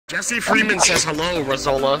Jesse Freeman says hello,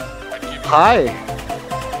 Rosola. Hi.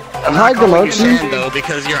 I'm Hi, not calling you Gumochi. man, though,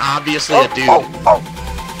 because you're obviously a dude.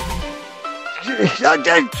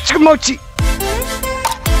 Gumochi.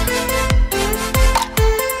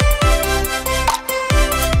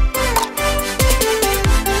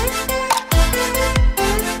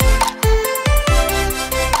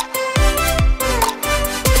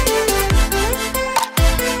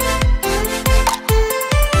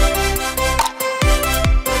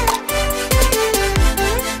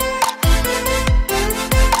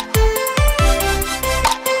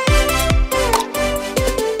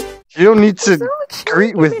 You don't need to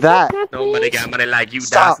greet with that. Nobody got money like you,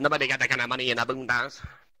 Stop. Das. Nobody got that kind of money in a boondocks.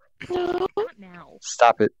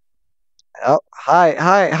 Stop it. Oh,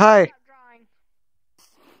 hi.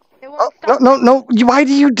 Oh, no. Why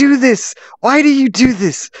do you do this? Why do you do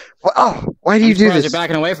this? Oh, why do you do this? You're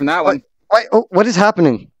backing away from that one. Why? Oh, what is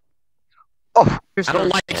happening? Oh, I don't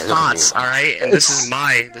like thoughts, alright? And this is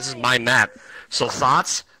my map. So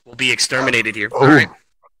thoughts will be exterminated here. Alright?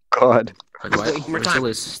 God. One more time.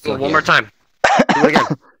 One more time. Do it again.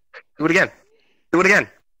 Do it again. Do it again.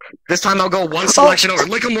 This time I'll go one selection over.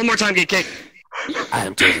 Lick him one more time, get kicked. I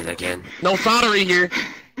am doing it again. No thoughterly here.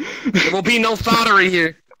 There will be no thoughterly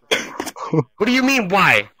here. What do you mean,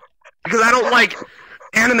 why? Because I don't like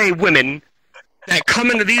anime women that come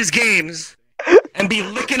into these games and be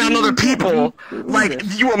licking on other people. Like,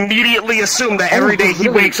 you immediately assume that every day he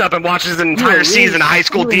wakes up and watches an entire season of High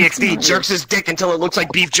School DxD, jerks his dick until it looks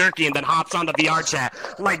like beef jerky, and then hops onto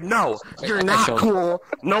VRChat. Like, no, you're not cool.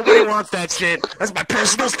 Nobody wants that shit. That's my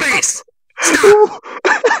personal space. Stop.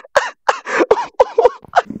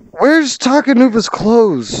 Where's Takanuva's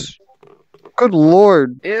clothes? Good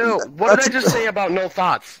lord. Ew, what did I just say about no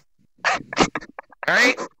thoughts?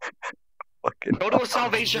 Alright? Go to a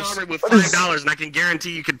Salvation Army with $5 and I can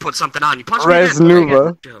guarantee you can put something on. You punch me Res in the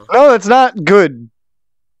Nuva. head. No, it's not good.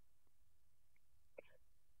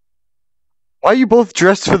 Why are you both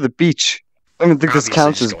dressed for the beach? I don't think this Obviously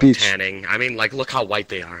counts just as going beach. Tanning. I mean, like, look how white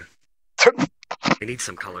they are. They need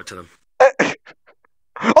some color to them.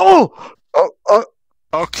 Oh!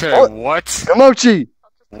 Okay, What? what? Gumochi!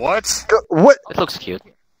 What? What? It looks cute.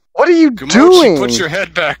 What are you Gumochi, doing? put your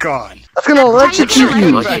head back on. That's gonna electrocute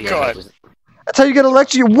you! Back on. That's how you get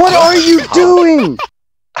electrocuted. What are you doing?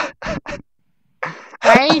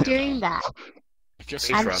 Why are you doing that?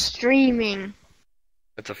 Just I'm streaming.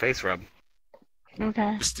 It's a face rub.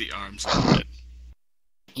 Okay. Just the arms on it.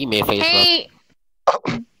 Give me a face Hey,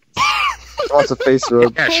 Wants a face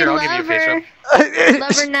rub. Yeah, hey, sure, I'll give you a face rub.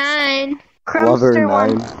 Lover 9. Lover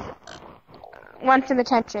Crumster 9. wants some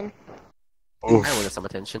attention. I wanted some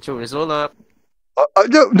attention too. It's all up.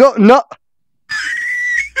 No.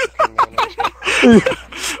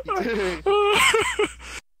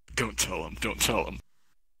 Don't tell him. Don't tell him.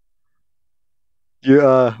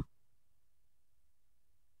 You're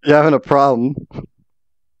having a problem.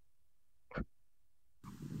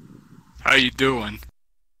 How you doing?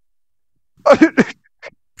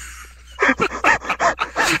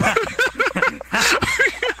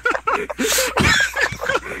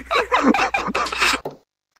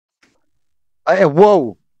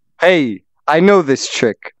 Whoa! Hey, I know this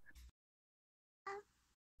trick.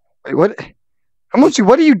 Wait, what? Gumochi,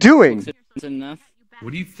 what are you doing? Enough.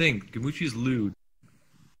 What do you think? Gumochi's lewd.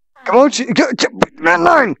 Gumochi,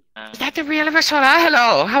 man! Is that the real Rosola?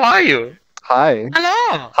 Hello, how are you? Hi.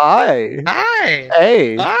 Hello. Hi. Hi.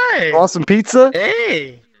 Hey. Hi. Want some pizza?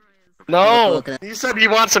 Hey. No. You said you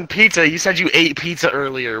want some pizza. You said you ate pizza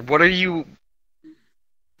earlier. What are you...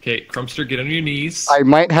 Okay, Crumpster, get on your knees. I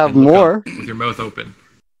might have and look more. up with your mouth open.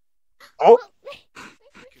 Oh.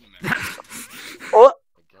 What?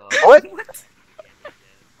 What?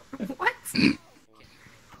 What?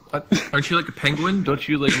 Aren't you like a penguin? Don't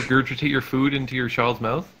you like regurgitate your food into your child's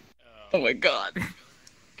mouth? Oh my god.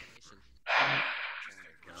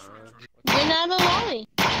 You're not a lolly.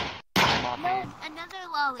 No, another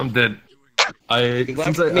lolly. I'm dead. You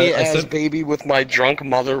left me as baby with my drunk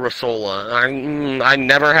mother, Rosola. I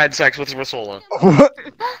never had sex with Rosola. What?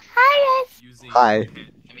 Hi, guys. Hi.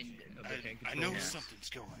 I know something's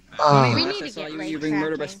going on. We I need to saw get you late being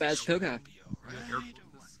murdered by tracking. Spaz Koga.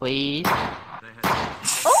 Please.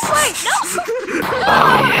 Oh wait, no!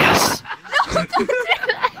 Oh yes.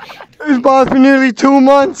 He's bothered for nearly 2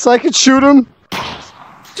 months. I could shoot him.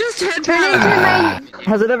 Just head Turn into my...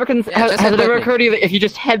 Has it ever just has it ever headbutt me. occurred to you that if you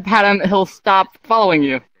just head pat him, he'll stop following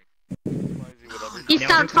you? He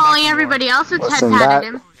stopped following everybody else with head Listen, patted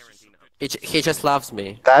him. He just loves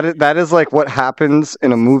me. That is like what happens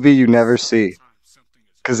in a movie you never see.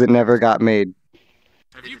 Because it never got made.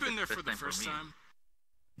 Have you been there for the first time?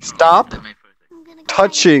 Stop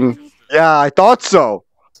touching. Yeah, I thought so.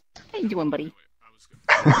 How you doing, buddy?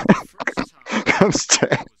 I'm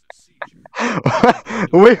staring.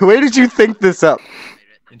 Where did you think this up?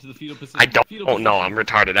 Into the fetal position. I don't. Oh no, I'm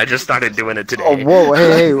retarded. I just started doing it today. Oh, whoa,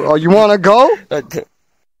 hey, oh, you wanna go?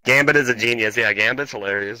 Gambit is a genius. Yeah, Gambit's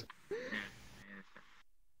hilarious.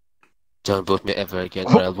 Don't book me ever again,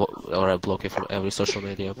 or I'll block you from every social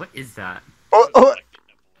media. What is that? Oh,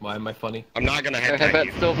 Why am I funny? I'm not gonna Your headbutt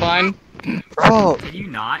you. headbutt's still fine? oh, Can you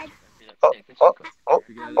not?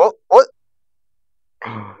 what?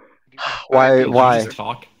 Why? Can you Why? just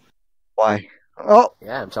talk? Why? Oh,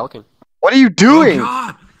 Yeah, I'm talking. what are you doing?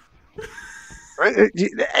 God!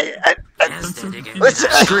 Listen,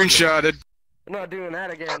 Screenshotted. I'm not doing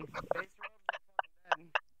that again.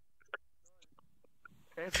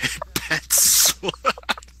 That's what?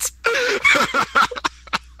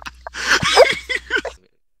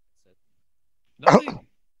 Nothing.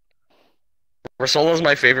 Rasolo's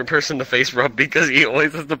my favorite person to face rub because he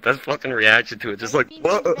always has the best fucking reaction to it. Just like,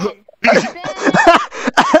 what?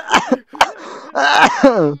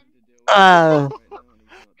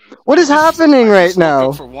 What is happening right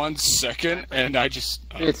now? For 1 second, and I just.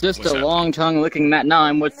 It's just a long tongue licking Matt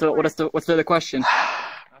 9. What's the other question?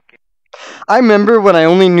 I remember when I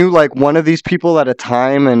only knew like one of these people at a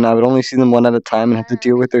time, and I would only see them one at a time and have to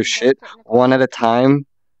deal with their shit one at a time.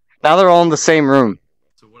 Now they're all in the same room.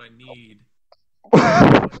 So what I need...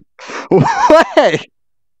 What?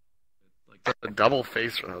 A double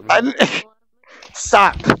face rub.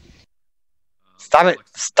 Stop! Stop it!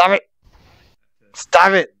 Stop it!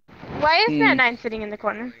 Stop it! Why is that 9 sitting in the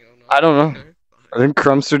corner? I don't know. I think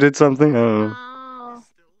Crumpster did something. I don't know. Oh.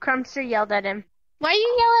 Crumpster yelled at him. Why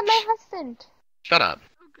you yell at my husband? Shut up.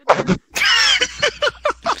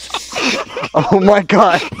 Oh my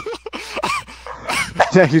god!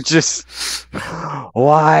 You just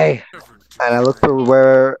why? And I look for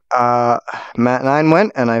where Matt 9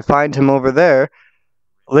 went, and I find him over there,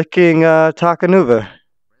 licking Takanuva.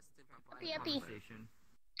 Yuppie.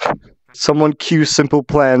 Someone cue Simple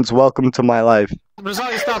Plans. Welcome to my life.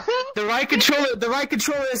 Rosario, stop. The right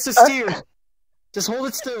controller is to steer. Just hold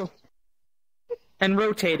it still. And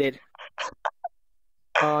rotate it.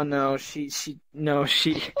 Oh no, she lost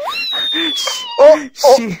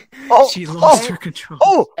her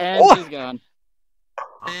control. And she's gone.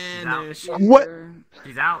 And What?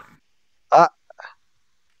 She's out.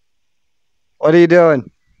 What are you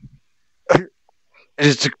doing? I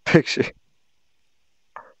just took a picture.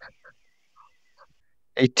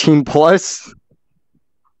 18 plus?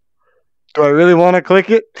 Do I really want to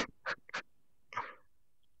click it?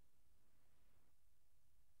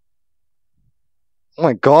 Oh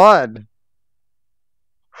my god.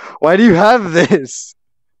 Why do you have this?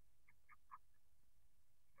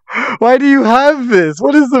 Why do you have this?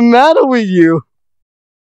 What is the matter with you?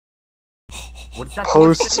 What's that?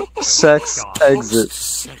 Post-sex exit.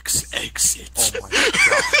 Sex exit. Oh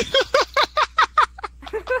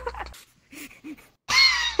my god.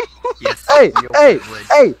 Yes.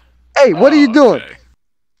 Hey, what are you doing?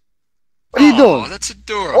 What are you doing? Oh, that's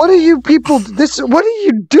adorable. What are you people? What are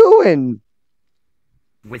you doing?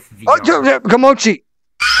 With VR. Oh, Gumochi!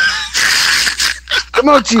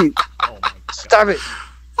 Gumochi! Oh my god. Stop it!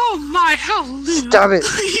 Oh my hallelujah. Stop it!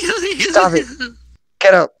 Stop it!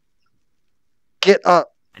 Get up! Get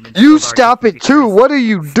up! And then You Solar stop gets it too! ridiculous. What are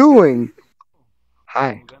you doing?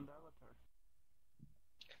 Hi.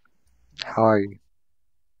 How are you?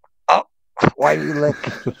 Oh! Why do you lick?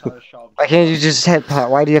 Why can't you just head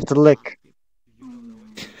pat? Why do you have to lick?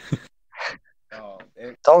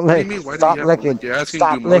 Don't What do you lick! mean? Why Stop do you have licking! You're asking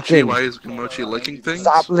Stop Gumochi licking! why is Gumochi licking things?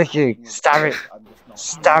 Stop licking! Stop it!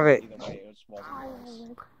 Stop it!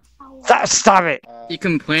 Stop it! You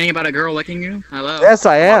complaining about a girl licking you? Hello? Yes,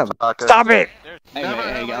 I am. Stop it! Hey,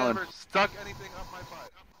 Galen. Stuck anything up my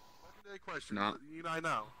butt. Legendary question. No. I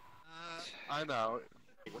know. I know.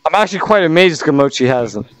 I'm actually quite amazed Gumochi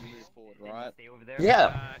has them.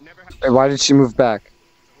 Yeah. Hey, why did she move back?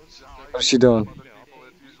 What is she doing?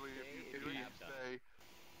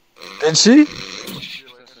 Did she?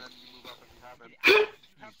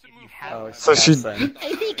 So she. Hang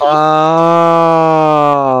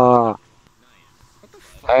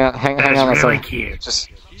on a second. Just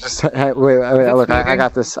wait. Look, I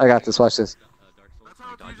got this. Watch this.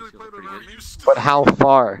 But how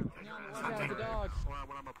far?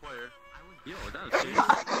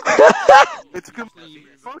 It's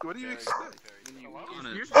fuck. What do you expect?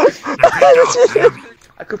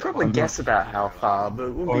 I could probably guess about how far, but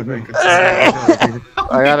it wouldn't be very good. I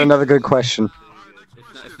got another good question.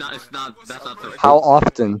 That's not the How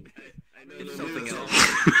often? It's something else.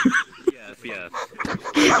 Yeah.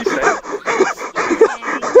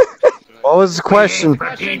 What was the question?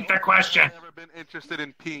 Repeat the question. Never been interested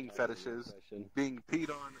in peeing fetishes. Being peed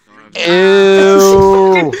on.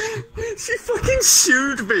 Ew. She fucking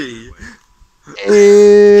shooed me.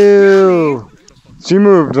 Ew. She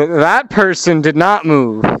moved. That person did not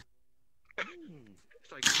move. Oh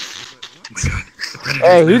my god. The predator's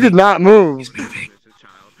Hey, he moving. did not move. He's moving.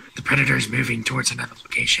 The predator's moving towards another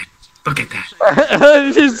location. Look at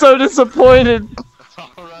that. She's so disappointed.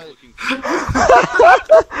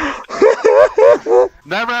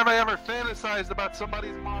 Never have I ever fantasized about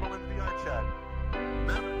somebody's model in VRChat.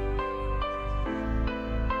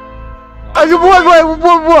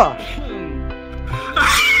 What?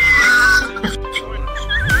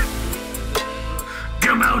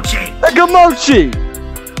 Gumochi! A Gumochi!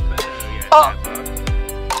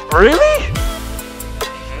 Really?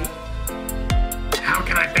 How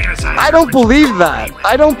can I fantasize? I don't believe that.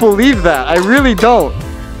 I don't believe that. I really don't.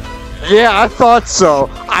 Yeah, I thought so.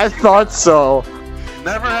 I thought so.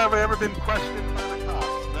 Never have I ever been questioned by the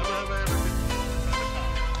cops. Never have I ever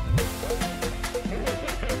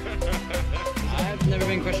been. I've never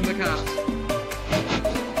been questioned by cops.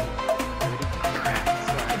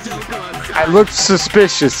 I looked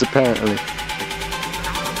suspicious, apparently.